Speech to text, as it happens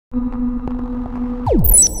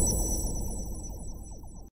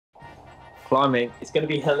Climbing. It's going to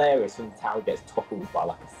be hilarious when the tower gets toppled by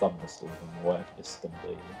like a thunderstorm or whatever it's going to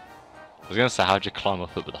be. I was gonna say, how'd you climb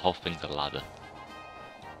up it, but the whole thing's a ladder.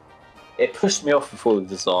 It pushed me off before the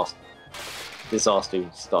disaster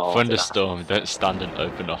started. Thunderstorm, don't stand in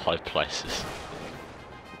open or high places.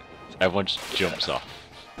 Everyone just jumps off.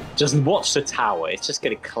 Just watch the tower, it's just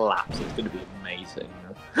going to collapse, it's going to be amazing.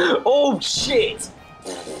 Oh shit!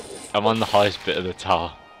 I'm on the highest bit of the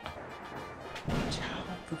tower.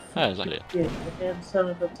 Oh, is that it? Yeah, son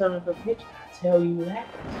of a bitch, I tell you that.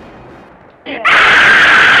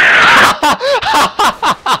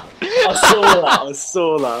 I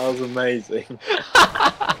saw that, that was amazing.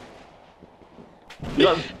 He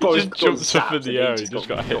just jumps up in the air, he just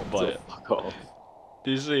got hit by it. Fuck off.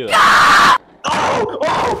 Do you see that?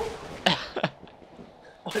 Oh!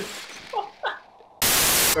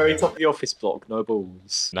 Very top of the office block, no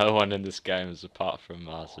balls. No one in this game is apart from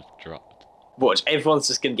Mars have dropped. Watch, everyone's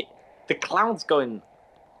just gonna get... The cloud's going...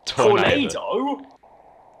 Tornado?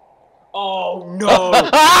 Oh no!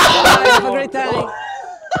 Have a great time!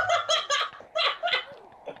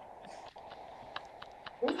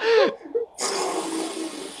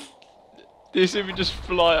 Do you see me just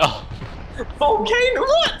fly off? Volcano,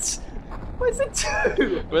 what? Where's it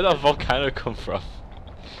to? Where'd that volcano come from?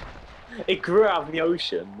 It grew out of the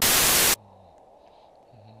ocean.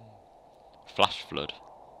 Flash flood.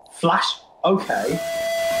 Flash? Okay. Wait,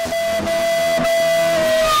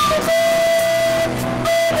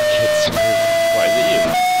 is it you? Is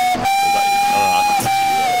that you? Oh, that's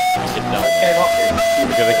you. Kid down there.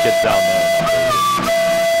 Look at the kid down there.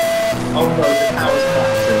 Oh no, the tower's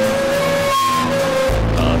collapsing.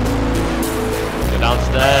 Go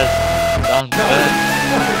downstairs. Downstairs.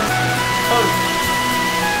 Oh.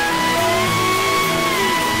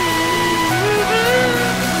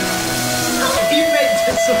 You meant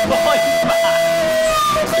to survive that!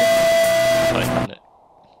 Wait, isn't it?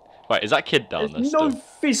 Wait, is that kid down There's there no still?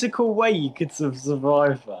 physical way you could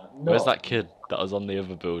survive that. No. Where's that kid that was on the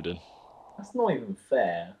other building? That's not even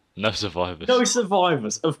fair. No survivors. No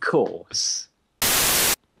survivors, of course.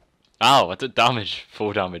 Ow, I took damage.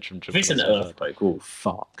 Full damage from jumping. If it's an off the earthquake, we're all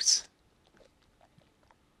fucked.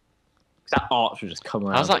 That arch will just come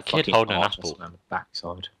around. How's that kid holding an apple? On the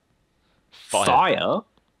backside. Fire. Fire?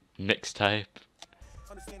 Mixtape.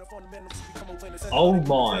 Oh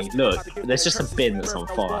my, look, there's just a bin that's on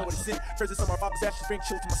fire.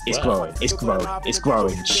 It's growing, it's growing, it's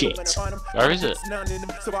growing, shit. Where is it? Oh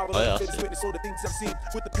yeah, I see it.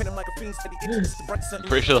 I'm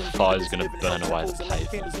pretty sure the fire's gonna burn away the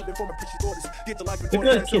pavement. Look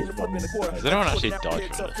at the kids running. Has anyone actually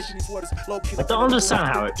died from this? I don't understand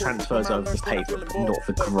how it transfers over the pavement, but not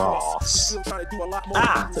the grass.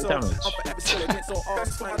 Ah, took damage.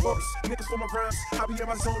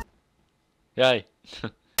 Yay!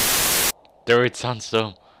 Druid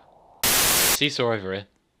sandstorm. Seesaw over here.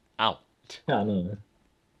 Ow. Yeah, I know.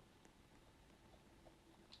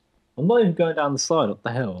 I'm not even going down the slide, what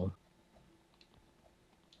the hell?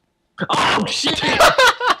 Oh shit!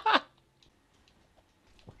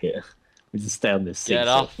 Okay, we just stay on this seesaw. Get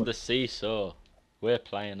off the seesaw. We're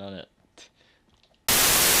playing on it.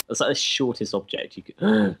 That's like the shortest object you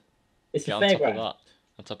could. It's Get a on top of fairground. that.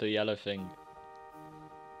 On top of the yellow thing.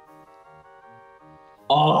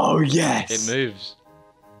 Oh yes! It moves.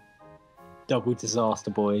 Double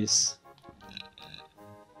disaster, boys.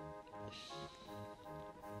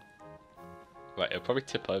 Right, it'll probably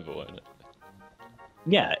tip over, won't it?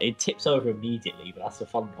 Yeah, it tips over immediately, but that's the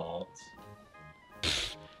fun part.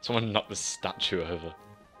 Someone knocked the statue over.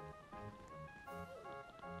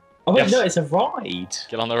 Oh wait, Yes. no, it's a ride.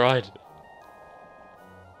 Get on the ride.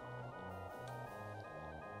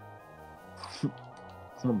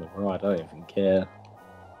 It's not the ride, I don't even care.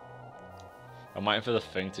 I'm waiting for the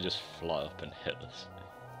thing to just fly up and hit us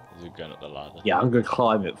as we're going up the ladder. Yeah, I'm gonna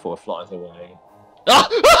climb it before it flies away.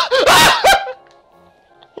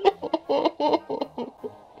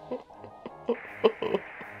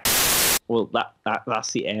 Well,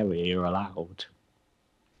 that's the area you're allowed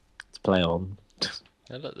to play on.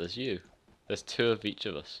 Yeah, look, there's you. There's two of each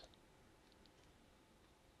of us.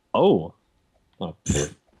 Oh. Oh.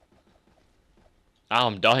 Ow,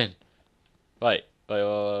 I'm dying. Wait.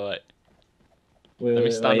 Wait, Let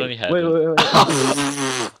me stand on your head. Wait.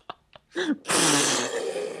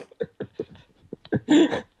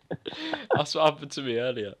 That's what happened to me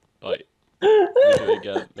earlier. Wait.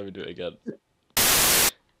 Let me do it again.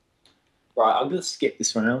 Right, I'm gonna skip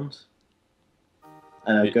this round.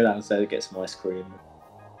 And I'll go downstairs and get some ice cream.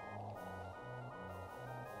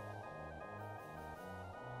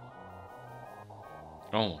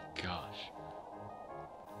 Oh my gosh.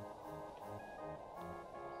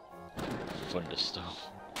 thunderstorm.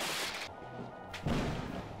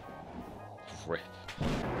 Rip.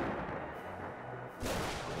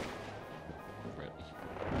 Rip.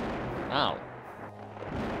 Ow.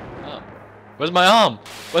 Oh. Where's my arm?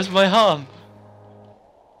 Where's my arm?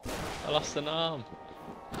 I lost an arm.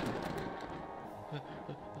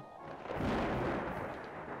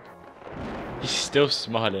 He's still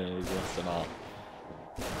smiling and he's lost an arm.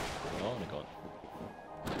 Oh my god.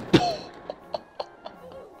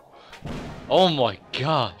 Oh my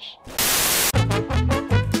gosh.